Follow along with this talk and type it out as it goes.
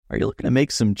Are you looking to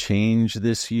make some change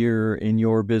this year in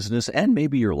your business and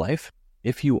maybe your life?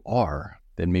 If you are,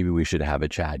 then maybe we should have a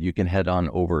chat. You can head on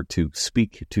over to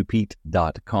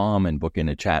speaktopete.com and book in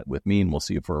a chat with me, and we'll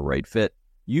see if we're a right fit.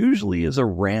 Usually is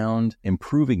around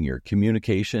improving your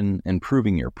communication,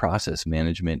 improving your process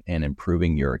management, and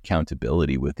improving your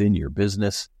accountability within your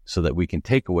business so that we can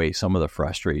take away some of the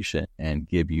frustration and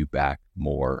give you back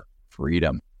more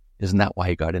freedom. Isn't that why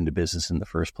you got into business in the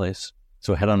first place?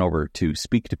 So head on over to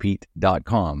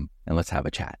speaktopete.com and let's have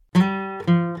a chat.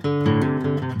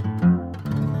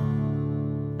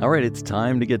 All right, it's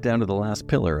time to get down to the last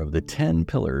pillar of the 10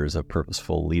 pillars of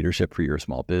purposeful leadership for your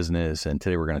small business. And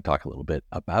today we're going to talk a little bit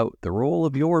about the role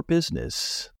of your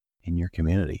business in your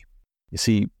community. You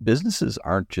see, businesses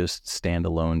aren't just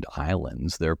standalone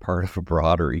islands. They're part of a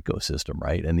broader ecosystem,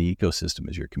 right? And the ecosystem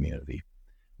is your community.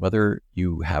 Whether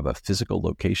you have a physical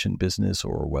location business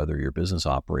or whether your business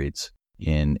operates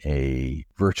in a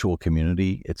virtual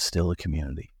community, it's still a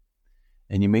community.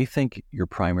 And you may think your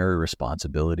primary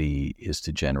responsibility is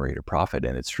to generate a profit.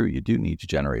 And it's true, you do need to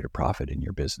generate a profit in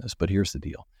your business. But here's the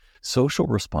deal. Social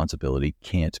responsibility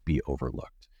can't be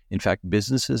overlooked. In fact,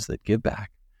 businesses that give back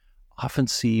often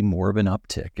see more of an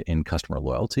uptick in customer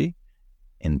loyalty,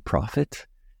 in profit,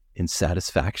 in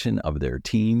satisfaction of their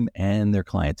team and their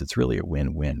clients. It's really a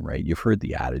win-win, right? You've heard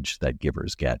the adage that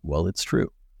givers get. Well, it's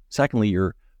true. Secondly,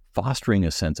 you're fostering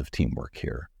a sense of teamwork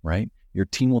here, right? Your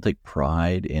team will take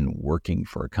pride in working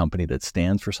for a company that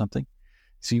stands for something.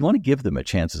 So you want to give them a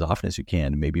chance as often as you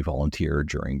can to maybe volunteer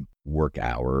during work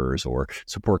hours or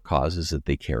support causes that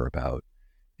they care about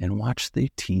and watch the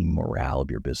team morale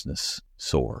of your business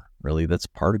soar. Really, that's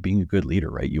part of being a good leader,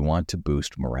 right? You want to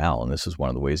boost morale, and this is one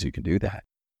of the ways you can do that.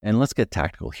 And let's get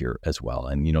tactical here as well.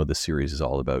 And this series is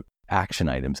all about action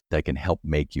items that can help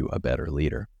make you a better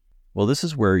leader. Well, this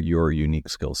is where your unique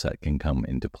skill set can come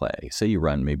into play. Say you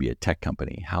run maybe a tech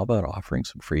company. How about offering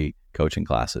some free coaching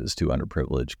classes to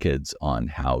underprivileged kids on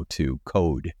how to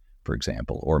code, for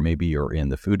example? Or maybe you're in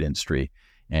the food industry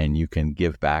and you can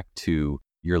give back to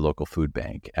your local food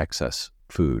bank, excess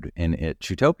food. And at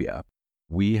Chewtopia,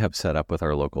 we have set up with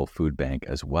our local food bank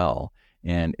as well.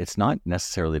 And it's not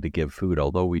necessarily to give food,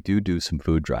 although we do some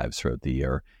food drives throughout the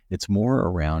year. It's more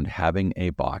around having a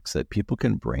box that people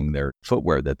can bring their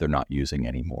footwear that they're not using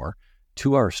anymore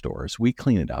to our stores. We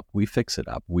clean it up, we fix it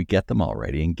up, we get them all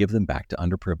ready and give them back to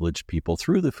underprivileged people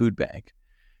through the food bank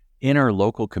in our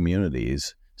local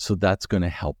communities. So that's going to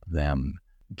help them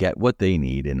get what they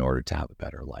need in order to have a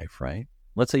better life, right?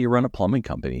 Let's say you run a plumbing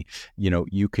company.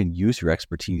 You can use your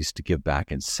expertise to give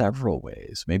back in several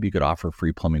ways. Maybe you could offer a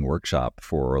free plumbing workshop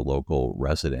for local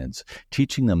residents,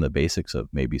 teaching them the basics of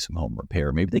maybe some home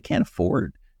repair. Maybe they can't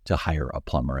afford to hire a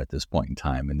plumber at this point in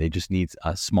time, and they just need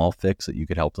a small fix that you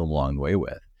could help them along the way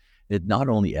with. It not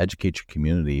only educates your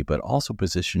community, but also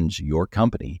positions your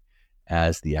company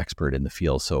as the expert in the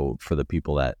field. So for the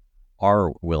people that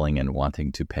are willing and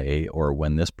wanting to pay, or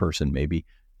when this person maybe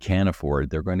can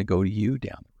afford, they're going to go to you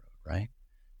down the road, right?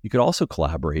 You could also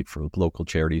collaborate with local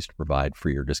charities to provide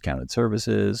free or discounted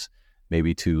services,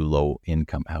 maybe to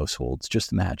low-income households.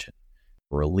 Just imagine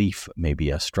relief maybe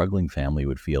a struggling family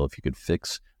would feel if you could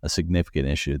fix a significant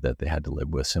issue that they had to live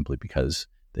with simply because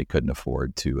they couldn't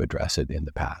afford to address it in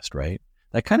the past, right?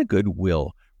 That kind of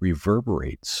goodwill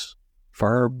reverberates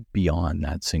far beyond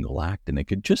that single act. And it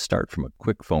could just start from a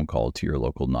quick phone call to your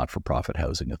local not-for-profit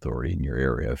housing authority in your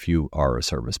area if you are a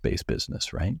service-based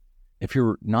business, right? If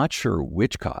you're not sure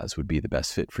which cause would be the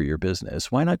best fit for your business,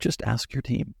 why not just ask your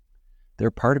team?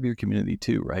 They're part of your community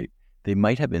too, right? They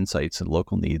might have insights and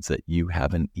local needs that you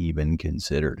haven't even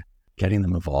considered. Getting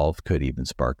them involved could even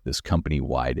spark this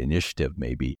company-wide initiative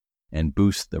maybe and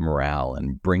boost the morale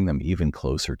and bring them even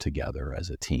closer together as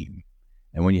a team.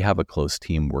 And when you have a close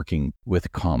team working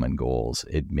with common goals,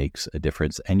 it makes a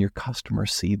difference. And your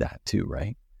customers see that too,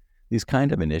 right? These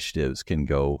kind of initiatives can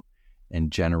go and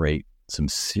generate some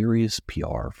serious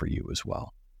PR for you as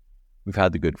well. We've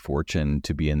had the good fortune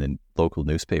to be in the local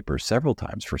newspaper several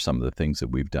times for some of the things that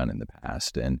we've done in the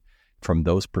past. And from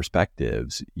those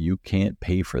perspectives, you can't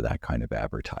pay for that kind of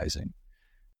advertising.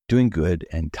 Doing good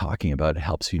and talking about it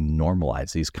helps you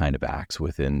normalize these kind of acts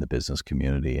within the business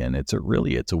community. And it's a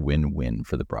win-win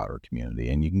for the broader community.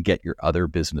 And you can get your other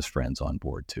business friends on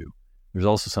board too. There's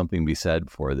also something to be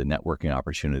said for the networking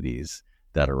opportunities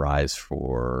that arise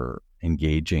for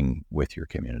engaging with your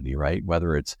community, right?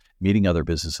 Whether it's meeting other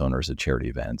business owners at charity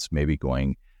events, maybe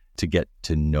going to get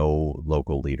to know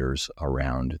local leaders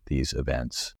around these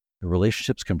events. The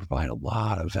relationships can provide a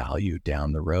lot of value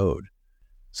down the road.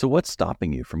 So what's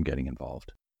stopping you from getting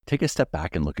involved? Take a step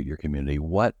back and look at your community.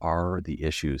 What are the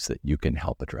issues that you can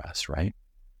help address, right?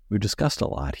 We've discussed a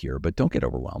lot here, but don't get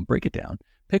overwhelmed. Break it down.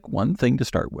 Pick one thing to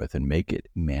start with and make it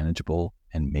manageable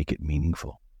and make it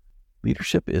meaningful.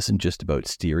 Leadership isn't just about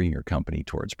steering your company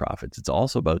towards profits. It's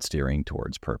also about steering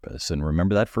towards purpose. And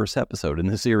remember that first episode in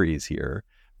the series here,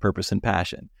 Purpose and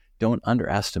Passion. Don't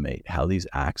underestimate how these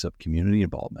acts of community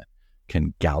involvement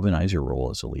can galvanize your role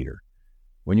as a leader.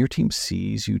 When your team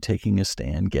sees you taking a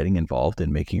stand, getting involved,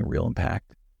 and making a real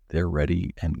impact, they're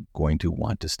ready and going to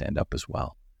want to stand up as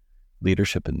well.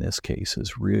 Leadership in this case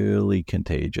is really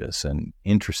contagious and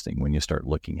interesting when you start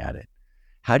looking at it.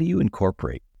 How do you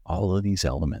incorporate all of these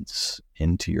elements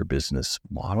into your business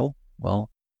model?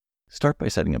 Well, start by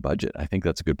setting a budget. I think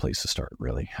that's a good place to start,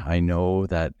 really. I know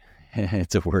that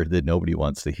it's a word that nobody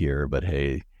wants to hear, but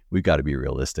hey, we've got to be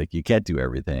realistic. You can't do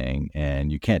everything and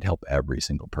you can't help every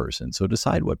single person. So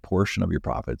decide what portion of your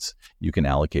profits you can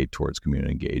allocate towards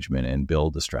community engagement and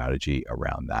build a strategy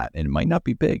around that. And it might not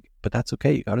be big, but that's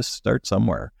okay. You got to start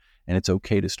somewhere, and it's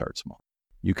okay to start small.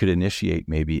 You could initiate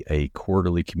maybe a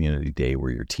quarterly community day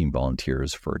where your team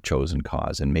volunteers for a chosen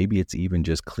cause. And maybe it's even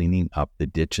just cleaning up the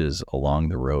ditches along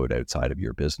the road outside of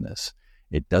your business.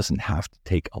 It doesn't have to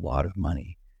take a lot of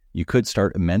money. You could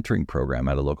start a mentoring program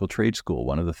at a local trade school.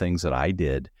 One of the things that I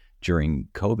did during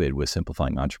COVID with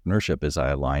Simplifying Entrepreneurship is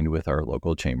I aligned with our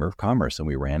local Chamber of Commerce, and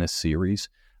we ran a series,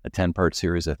 a 10-part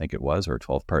series, I think it was, or a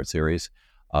 12-part series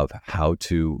of how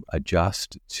to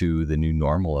adjust to the new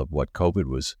normal of what COVID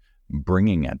was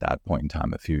bringing at that point in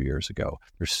time a few years ago.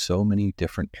 There's so many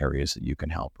different areas that you can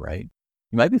help, right?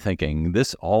 You might be thinking,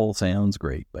 this all sounds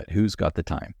great, but who's got the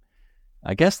time?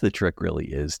 I guess the trick really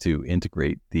is to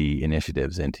integrate the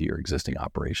initiatives into your existing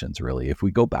operations, really. If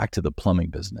we go back to the plumbing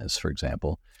business, for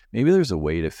example, maybe there's a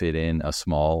way to fit in a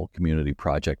small community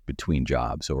project between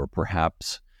jobs, or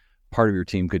perhaps part of your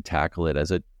team could tackle it as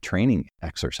a training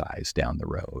exercise down the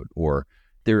road, or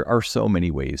there are so many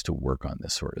ways to work on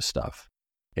this sort of stuff.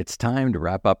 It's time to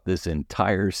wrap up this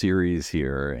entire series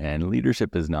here, and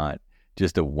leadership is not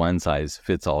just a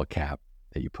one-size-fits-all cap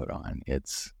that you put on.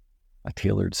 It's a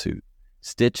tailored suit,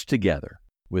 stitched together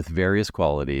with various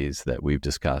qualities that we've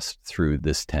discussed through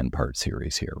this 10-part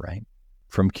series here, right?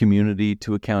 From community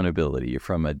to accountability,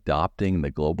 from adopting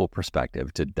the global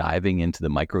perspective to diving into the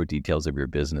micro details of your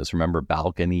business. Remember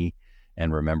balcony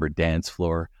and remember dance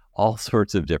floor, all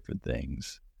sorts of different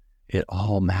things. It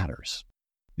all matters.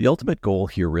 The ultimate goal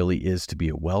here really is to be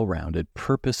a well-rounded,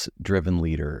 purpose-driven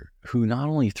leader who not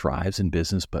only thrives in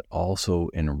business, but also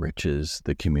enriches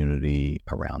the community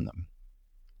around them.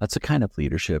 That's the kind of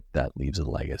leadership that leaves a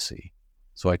legacy.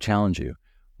 So I challenge you,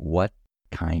 what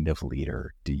kind of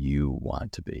leader do you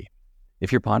want to be?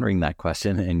 If you're pondering that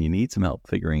question and you need some help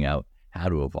figuring out how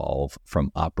to evolve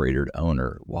from operator to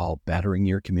owner while bettering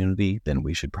your community, then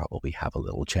we should probably have a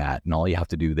little chat. And all you have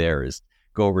to do there is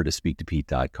go over to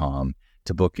speaktopete.com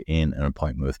to book in an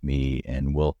appointment with me,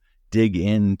 and we'll dig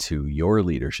into your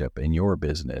leadership and your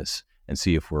business and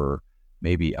see if we're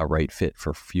maybe a right fit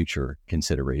for future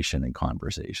consideration and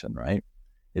conversation, right?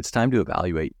 It's time to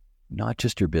evaluate not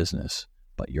just your business,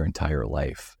 but your entire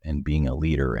life and being a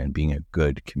leader and being a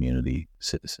good community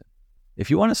citizen.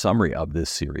 If you want a summary of this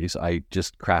series, I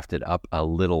just crafted up a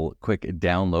little quick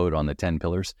download on the 10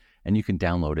 pillars, and you can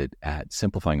download it at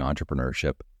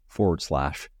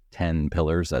simplifyingentrepreneurs.com/10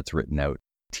 pillars. That's written out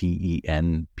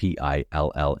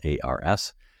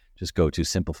TENPILLARS. Just go to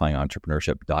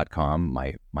simplifyingentrepreneurs.com,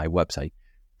 my website,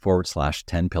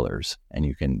 /10 pillars, and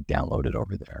you can download it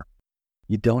over there.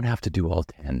 You don't have to do all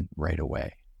 10 right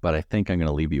away, but I think I'm going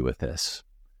to leave you with this.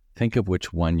 Think of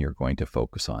which one you're going to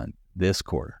focus on this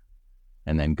quarter,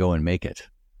 and then go and make it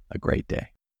a great day.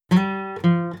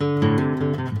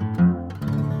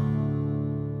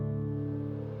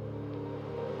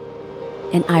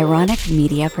 An Ironic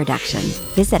Media production.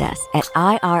 Visit us at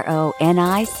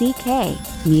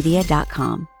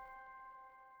ironickmedia.com.